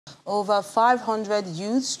Over 500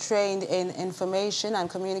 youths trained in Information and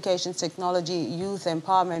Communications Technology Youth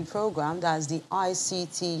Empowerment Program, that's the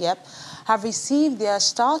ICT, have received their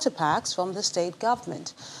starter packs from the state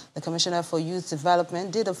government. The Commissioner for Youth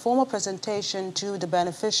Development did a formal presentation to the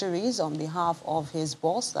beneficiaries on behalf of his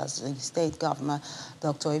boss, that's the state governor,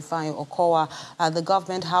 Dr. Ifeanyi Okowa, at the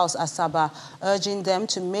Government House, Asaba, urging them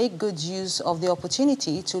to make good use of the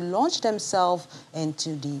opportunity to launch themselves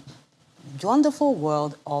into the wonderful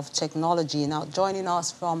world of technology. Now, joining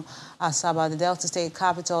us from Asaba, the Delta State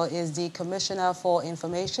capital, is the Commissioner for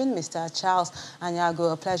Information, Mr. Charles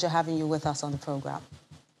Anyago. A pleasure having you with us on the program.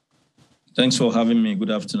 Thanks for having me.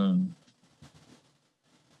 Good afternoon.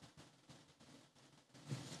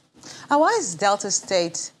 Why is the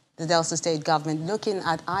Delta State government looking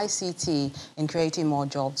at ICT in creating more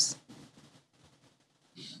jobs?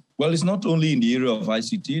 Well, it's not only in the area of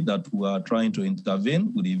ICT that we are trying to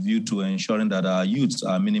intervene with a view to ensuring that our youths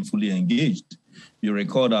are meaningfully engaged. You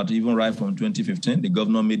recall that even right from 2015, the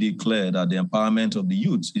governor made it clear that the empowerment of the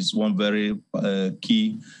youths is one very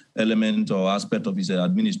key element or aspect of his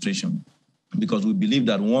administration, because we believe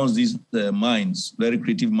that once these minds, very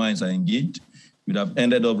creative minds, are engaged, we'd have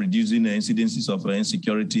ended up reducing the incidences of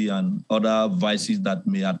insecurity and other vices that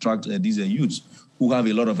may attract these youths who have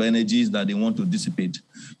a lot of energies that they want to dissipate.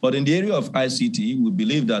 But in the area of ICT, we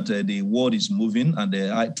believe that the world is moving, and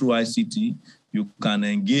through ICT, you can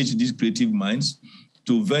engage these creative minds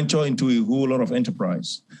to venture into a whole lot of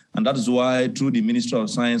enterprise. And that is why through the Ministry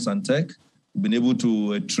of Science and Tech, we've been able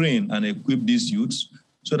to train and equip these youths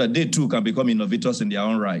so that they too can become innovators in their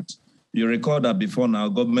own right. You recall that before now,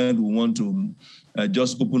 government will want to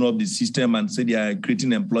just open up the system and say they are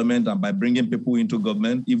creating employment and by bringing people into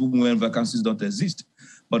government, even when vacancies don't exist.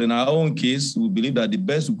 But in our own case, we believe that the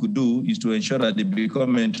best we could do is to ensure that they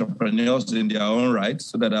become entrepreneurs in their own right,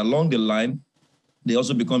 so that along the line, they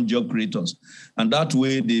also become job creators. And that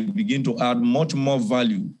way, they begin to add much more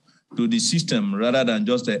value to the system rather than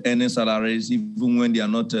just earning salaries, even when they are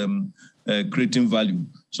not creating value.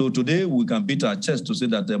 So today, we can beat our chest to say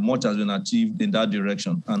that much has been achieved in that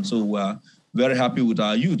direction. And so we are very happy with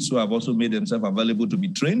our youths who have also made themselves available to be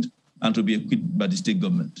trained and to be equipped by the state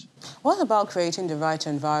government. What about creating the right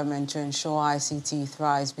environment to ensure ICT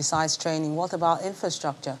thrives? Besides training, what about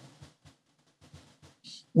infrastructure?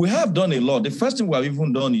 We have done a lot. The first thing we have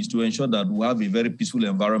even done is to ensure that we have a very peaceful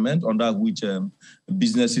environment under which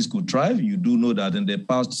businesses could thrive. You do know that in the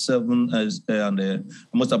past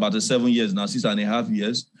almost about 7 years now, 6.5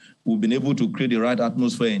 years, we've been able to create the right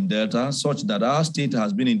atmosphere in Delta such that our state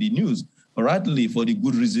has been in the news, rightly for the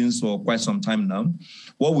good reasons, for quite some time now.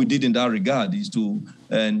 What we did in that regard is to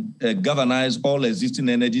galvanize all existing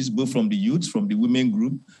energies, both from the youths, from the women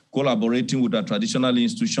group, collaborating with our traditional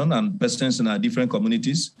institution and persons in our different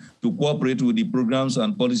communities to cooperate with the programs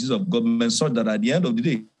and policies of government such that at the end of the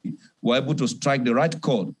day, we're able to strike the right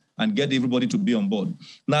chord and get everybody to be on board.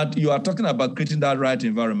 Now, you are talking about creating that right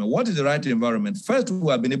environment. What is the right environment? First,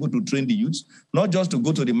 we have been able to train the youths, not just to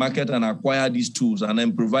go to the market and acquire these tools and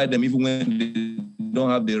then provide them even when they don't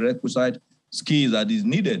have the requisite skills that is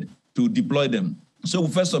needed to deploy them. So we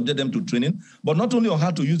first subject them to training, but not only on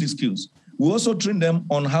how to use the skills, we also train them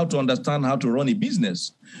on how to understand how to run a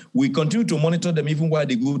business. We continue to monitor them even while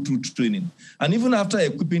they go through training. And even after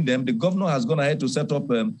equipping them, the governor has gone ahead to set up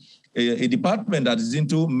a department that is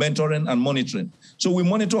into mentoring and monitoring. So we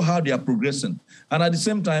monitor how they are progressing. And at the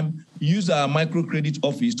same time, use our microcredit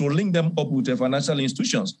office to link them up with financial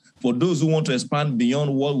institutions for those who want to expand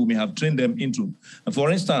beyond what we may have trained them into. And for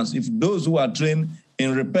instance, if those who are trained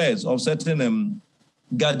in repairs of certain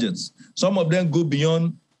gadgets, some of them go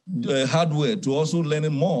beyond hardware to also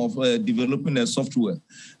learning more of developing a software.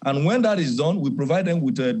 And when that is done, we provide them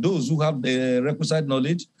with those who have the requisite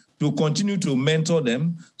knowledge to continue to mentor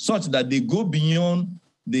them such that they go beyond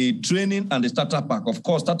the training and the starter pack. Of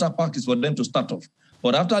course, starter pack is for them to start off.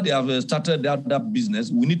 But after they have started that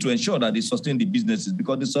business, we need to ensure that they sustain the businesses,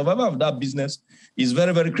 because the survival of that business is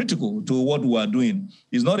very, very critical to what we are doing.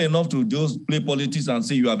 It's not enough to just play politics and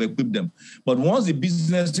say you have equipped them. But once the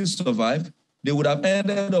businesses survive, they would have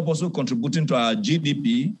ended up also contributing to our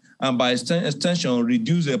GDP and by extension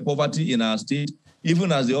reduce the poverty in our state,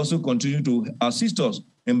 even as they also continue to assist us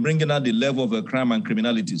in bringing down the level of crime and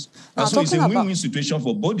criminalities. And so it's a win-win situation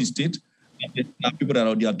for both the state and people that are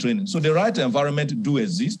out there training. So the right environment do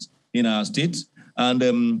exist in our state.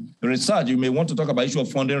 And research, you may want to talk about issue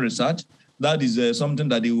of funding research. That is something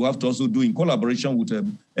that they will have to also do in collaboration with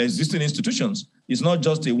existing institutions. It's not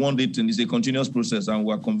just a one-day thing, it's a continuous process. And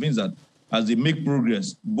we are convinced that as they make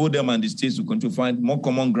progress, both them and the states will continue to find more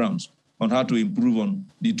common grounds on how to improve on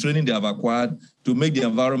the training they have acquired to make the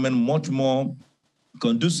environment much more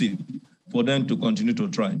conducive for them to continue to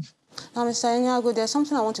thrive. Now, Mr. Enyago, there's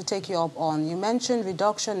something I want to take you up on. You mentioned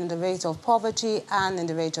reduction in the rate of poverty and in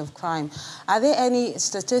the rate of crime. Are there any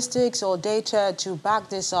statistics or data to back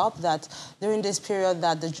this up, that during this period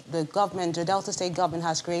that the government, the Delta State government,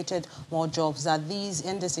 has created more jobs, that these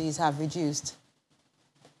indices have reduced?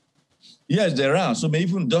 Yes, there are. So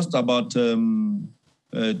even just about 2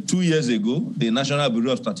 years ago, the National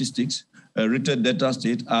Bureau of Statistics rated Delta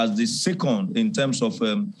State as the second in terms of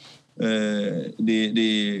the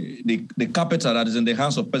capital that is in the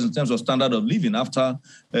hands of persons in terms of standard of living after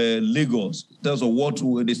Lagos. In terms of what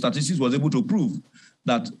the statistics was able to prove,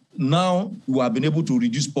 that now we have been able to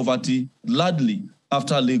reduce poverty largely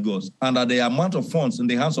after Lagos, and that the amount of funds in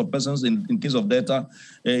the hands of persons in case of Delta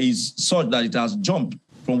is such that it has jumped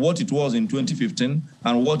from what it was in 2015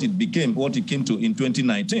 and what it came to in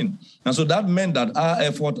 2019. And so that meant that our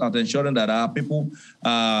effort at ensuring that our people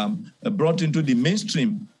are brought into the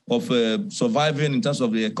mainstream of surviving in terms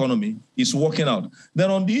of the economy is working out.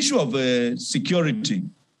 Then on the issue of security,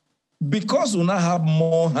 because we now have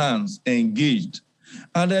more hands engaged,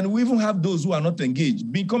 and then we even have those who are not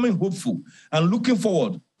engaged, becoming hopeful and looking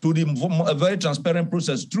forward to a very transparent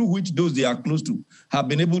process through which those they are close to have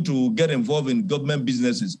been able to get involved in government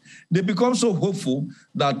businesses. They become so hopeful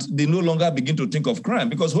that they no longer begin to think of crime,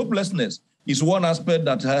 because hopelessness is one aspect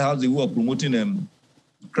that has the way of promoting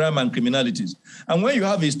crime and criminalities. And when you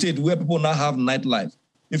have a state where people now have nightlife,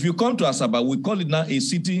 if you come to Asaba, we call it now a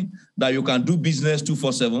city that you can do business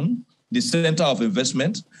 24/7, the center of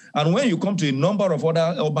investment. And when you come to a number of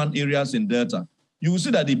other urban areas in Delta, you will see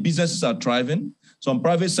that the businesses are thriving. Some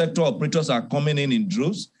private sector operators are coming in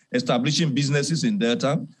droves, establishing businesses in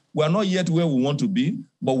Delta. We are not yet where we want to be,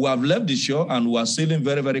 but we have left the shore and we are sailing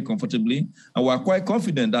very, very comfortably. And we are quite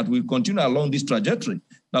confident that we'll continue along this trajectory,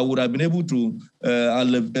 that would have been able to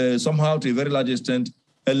somehow, to a very large extent,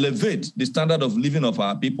 elevate the standard of living of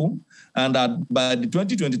our people. And that by the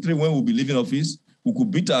 2023, when we'll be leaving office, we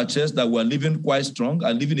could beat our chest that we are living quite strong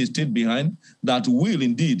and leaving a state behind that will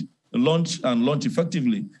indeed launch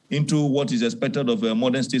effectively into what is expected of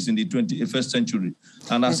modern states in the 21st century.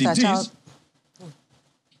 And as Mr. it Charles, is...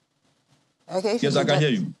 Okay, yes, I can hear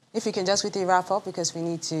you. If you can just quickly wrap up, because we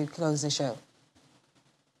need to close the show.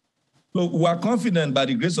 So we are confident, by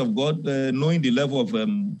the grace of God, knowing the level of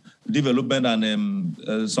development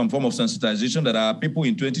and some form of sensitization, that our people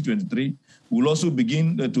in 2023 will also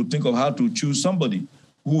begin to think of how to choose somebody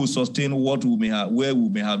who will sustain what we may have, where we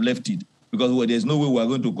may have left it. Because there's no way we are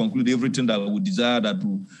going to conclude everything that we desire that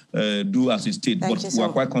to do as a state. But we are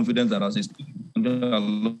quite confident that as a state,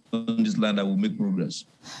 along this line, that will make progress.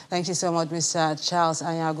 Thank you so much, Mr. Charles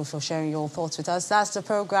Enyago, for sharing your thoughts with us. That's the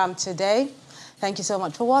program today. Thank you so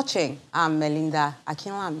much for watching. I'm Melinda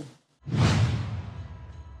Akinlami.